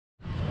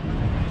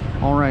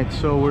All right,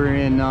 so we're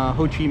in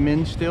Ho Chi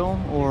Minh still,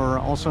 or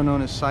also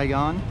known as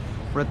Saigon.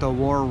 We're at the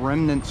War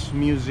Remnants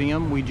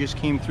Museum. We just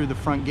came through the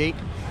front gate.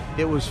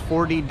 It was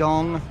 40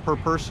 dong per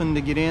person to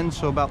get in,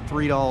 so about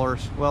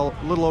 $3. Well,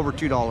 a little over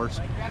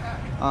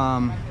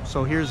 $2.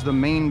 So here's the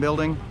main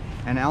building,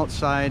 and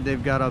outside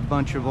they've got a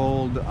bunch of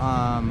old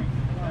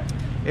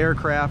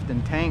aircraft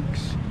and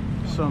tanks,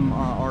 some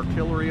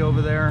artillery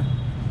over there.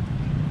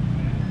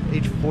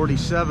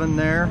 H-47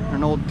 there,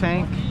 an old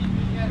tank.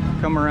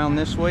 Come around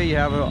this way, you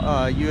have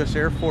a U.S.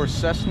 Air Force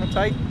Cessna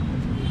type,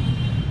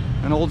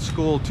 an old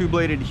school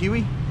two-bladed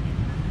Huey.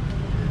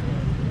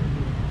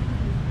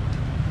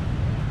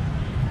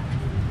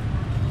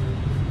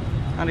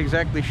 Not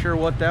exactly sure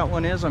what that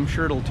one is. I'm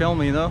sure it'll tell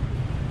me though.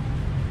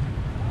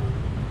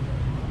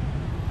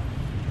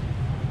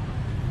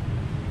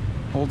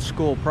 Old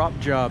school prop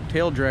job,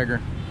 tail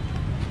dragger,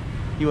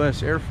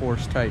 U.S. Air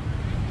Force type.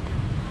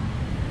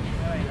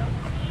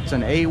 It's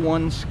an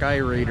A1 Sky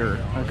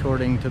Raider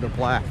according to the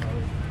plaque.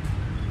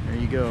 There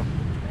you go.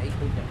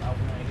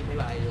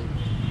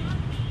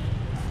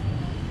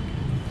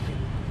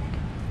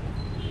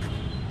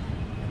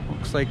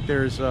 Looks like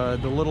there's the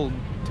little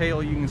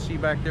tail you can see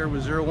back there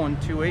with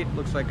 0128.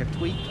 Looks like a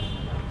tweak.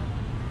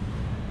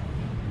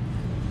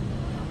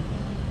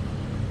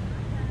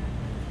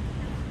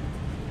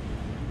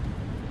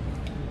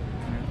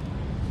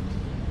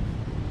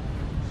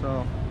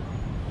 So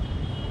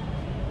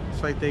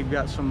looks like they've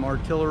got some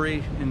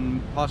artillery and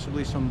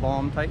possibly some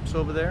bomb types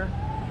over there.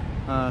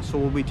 So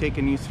we'll be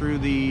taking you through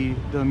the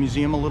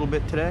museum a little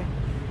bit today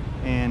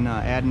and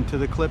adding to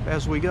the clip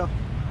as we go.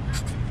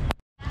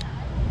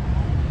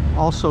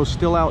 Also,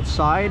 still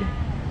outside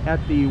at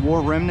the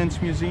War Remnants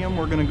Museum,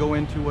 we're going to go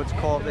into what's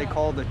they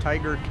call the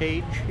Tiger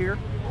Cage here.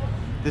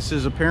 This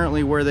is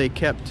apparently where they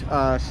kept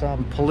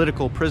some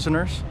political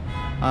prisoners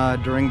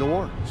during the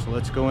war. So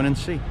let's go in and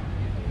see.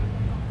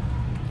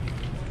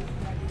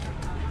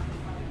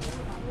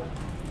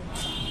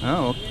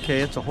 Oh,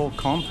 okay, it's a whole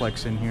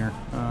complex in here.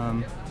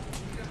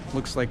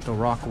 Looks like the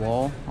rock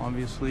wall,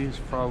 obviously, is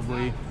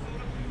probably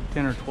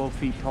 10 or 12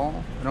 feet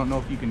tall. I don't know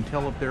if you can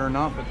tell up there or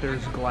not, but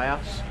there's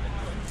glass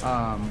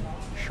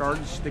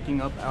shards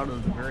sticking up out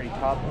of the very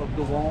top of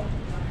the wall.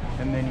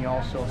 And then you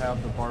also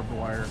have the barbed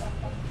wire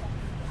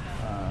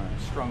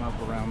strung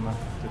up around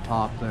the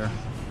top there.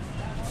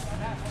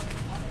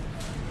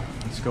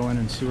 Let's go in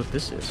and see what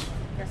this is.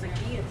 There's a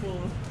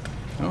guillotine.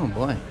 Oh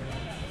boy.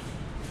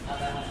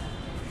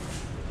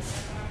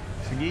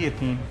 It's a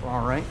guillotine,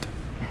 all right.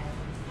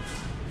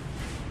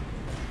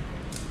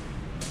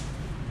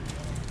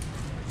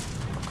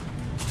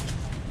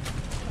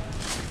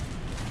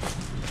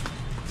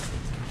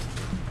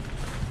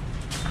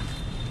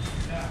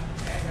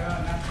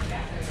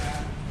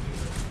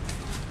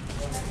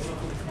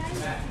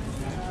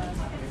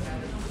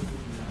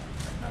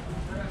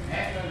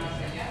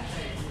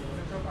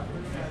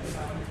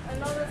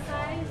 Another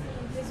size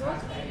des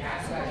autres,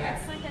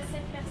 5 à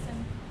 7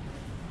 personnes.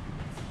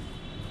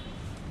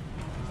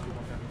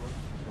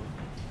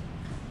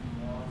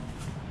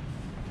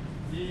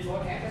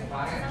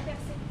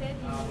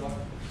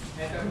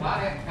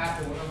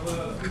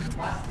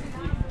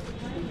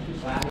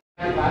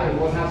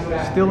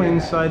 Still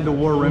inside the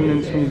War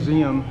Remnants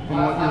Museum, and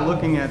what you're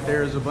looking at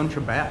there is a bunch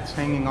of bats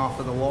hanging off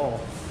of the wall.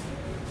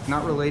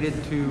 Not related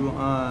to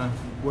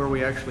where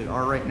we actually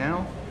are right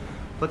now,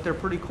 but they're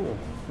pretty cool.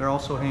 They're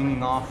also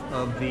hanging off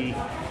of the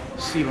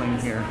ceiling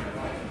here.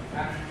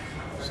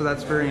 So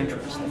that's very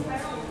interesting.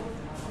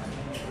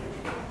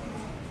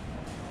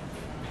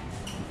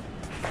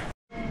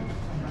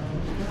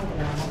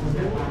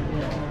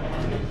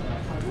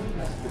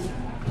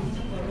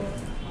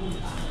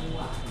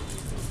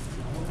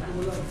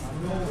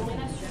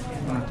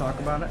 Want to talk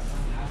about it?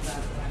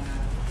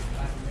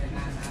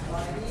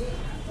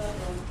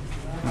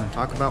 Want to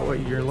talk about what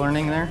you're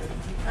learning there?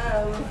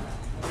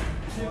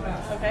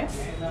 Okay.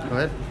 Go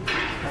ahead.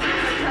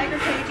 Tiger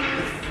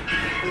cages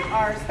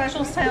are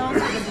special cells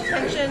for the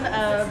detention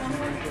of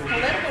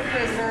political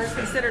prisoners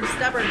considered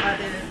stubborn by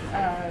the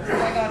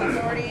Saigon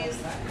authorities.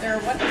 There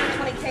are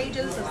 120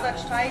 cages of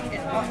such type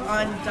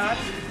on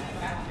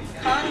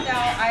Condal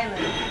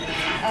Island.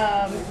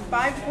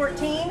 5 to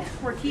 14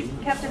 were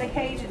kept in a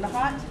cage in the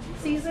hot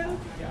season,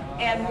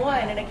 and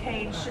 1 in a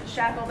cage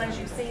shackled, as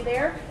you see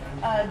there,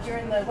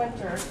 during the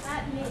winter.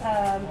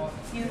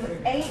 You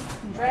ate,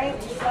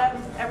 drank, slept,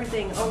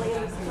 everything only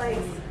in this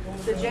place.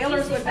 The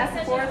jailers went back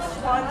and forth,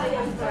 taunting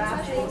and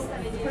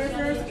harassing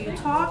prisoners. If you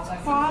talked,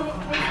 coughed,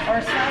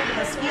 or smelled a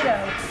mosquito,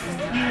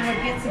 you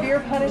would get severe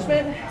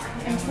punishment,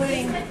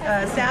 including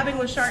stabbing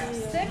with sharp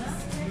sticks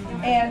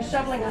and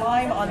shoveling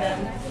lime on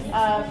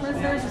them.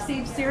 Prisoners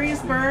received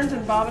serious burns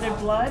and vomited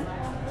blood.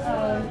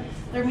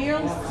 Their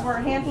meals were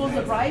handfuls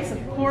of rice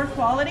of poor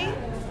quality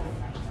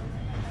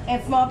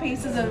and small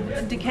pieces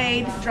of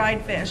decayed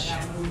dried fish.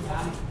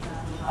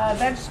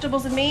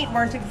 Vegetables and meat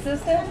weren't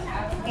existent,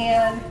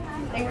 and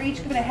they were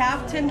each given a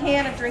half tin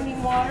can of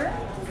drinking water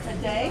a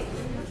day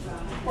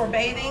for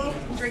bathing,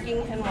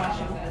 drinking, and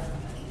washing.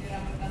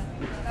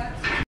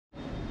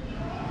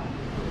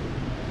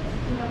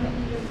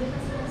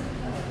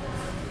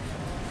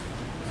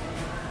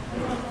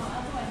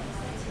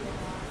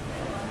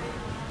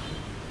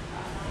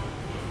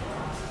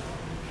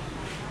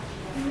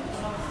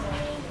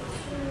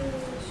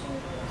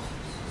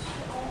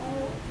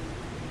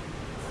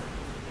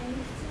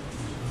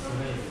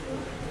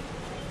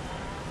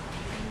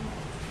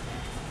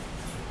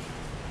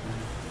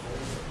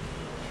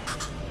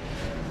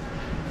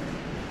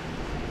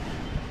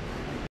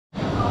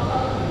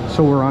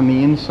 So we're on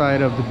the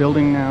inside of the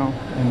building now,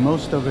 and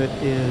most of it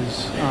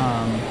is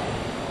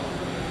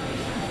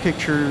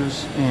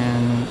pictures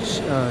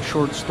and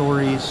short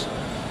stories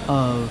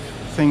of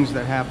things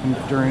that happened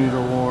during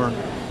the war,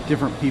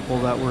 different people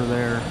that were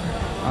there,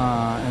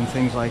 and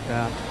things like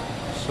that.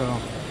 So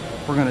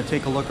we're going to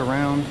take a look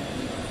around.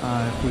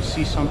 If we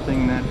see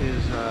something that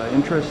is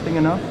interesting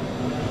enough,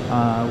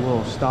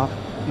 we'll stop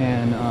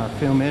and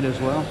film it as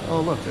well.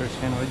 Oh look, there's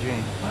Hanoi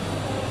Jane.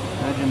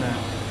 Imagine that.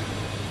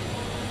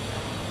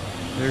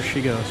 There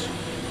she goes.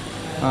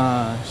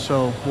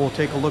 So we'll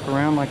take a look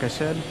around, like I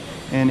said,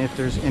 and if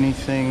there's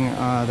anything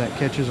that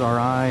catches our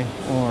eye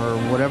or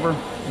whatever,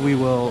 we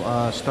will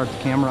start the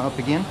camera up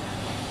again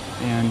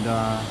and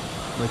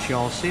let you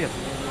all see it.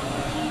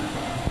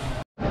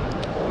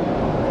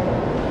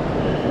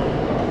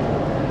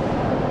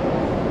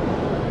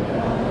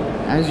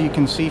 As you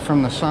can see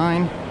from the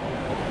sign,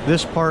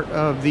 this part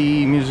of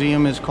the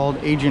museum is called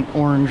Agent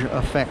Orange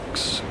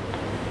Effects.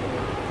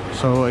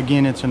 So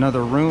again, it's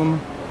another room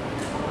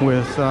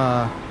with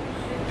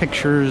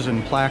pictures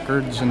and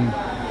placards and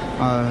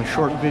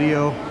short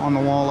video on the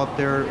wall up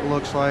there, it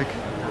looks like.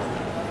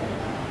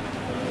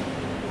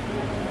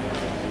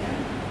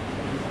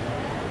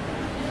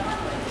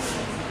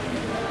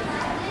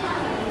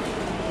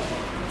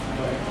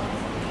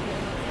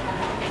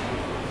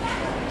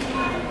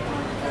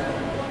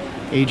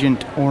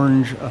 Agent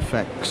Orange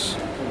Effects.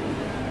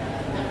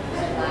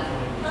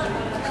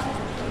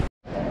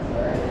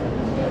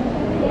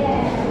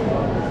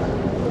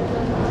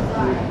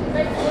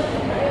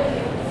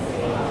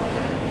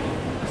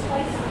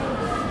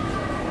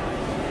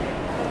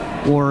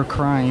 War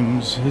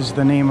Crimes is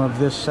the name of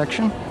this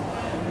section.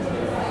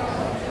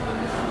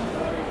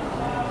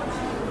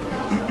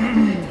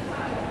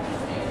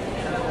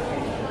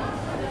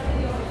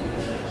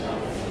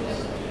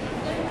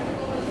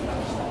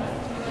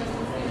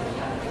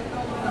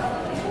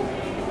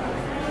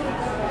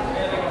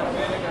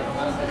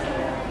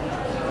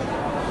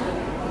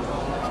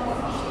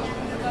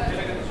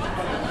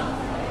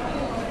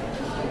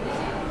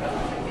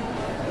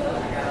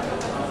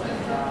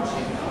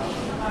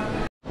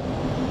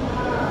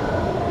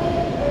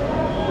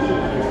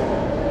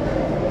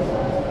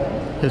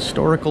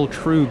 Historical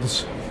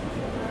Truths.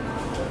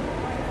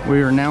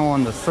 We are now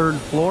on the 3rd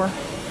floor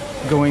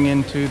going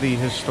into the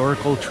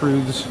Historical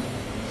Truths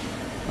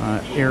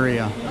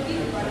area.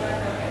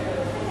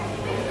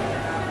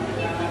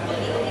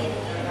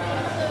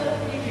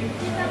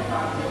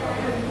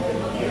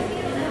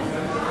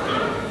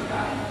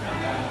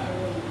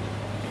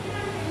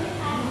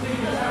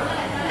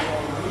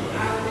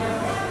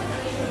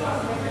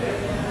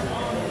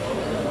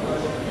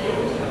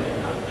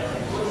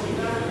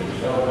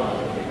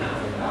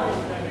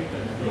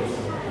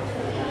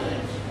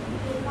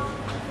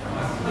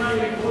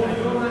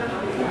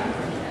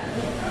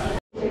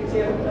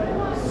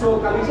 So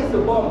kami siya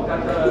subong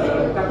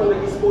katong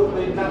nag-sport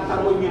na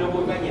nagtaroy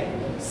ginabot na niya.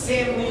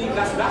 Same ni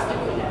gas-gas na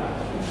po niya.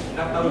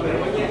 Nagtaroy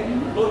ginabot niya.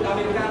 Lord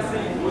American si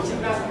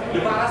Mochinas,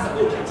 libara sa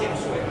po siya siya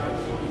suwe.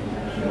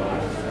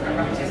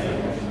 Kami siya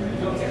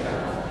subong siya.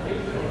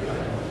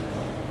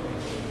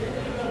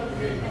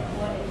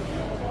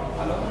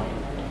 Hello?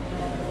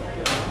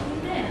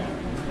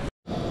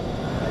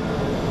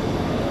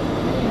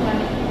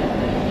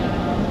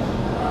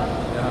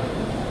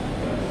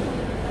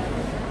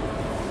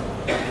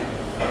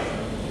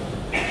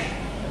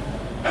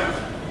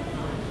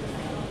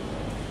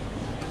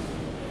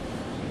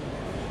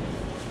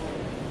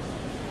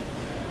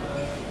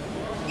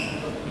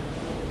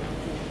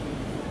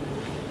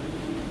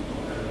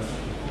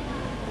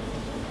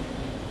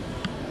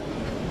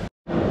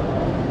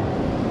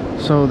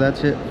 So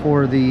that's it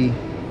for the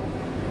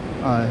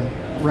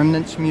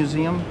Remnants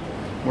Museum.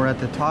 We're at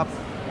the top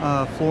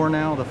floor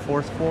now, the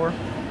 4th floor,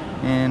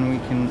 and we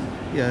can,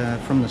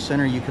 from the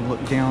center, you can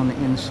look down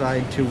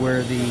inside to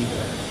where the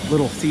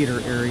little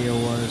theater area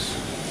was.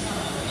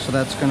 So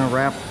that's going to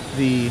wrap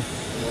the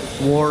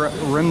War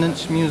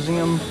Remnants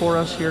Museum for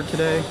us here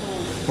today.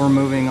 We're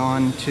moving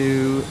on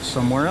to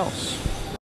somewhere else.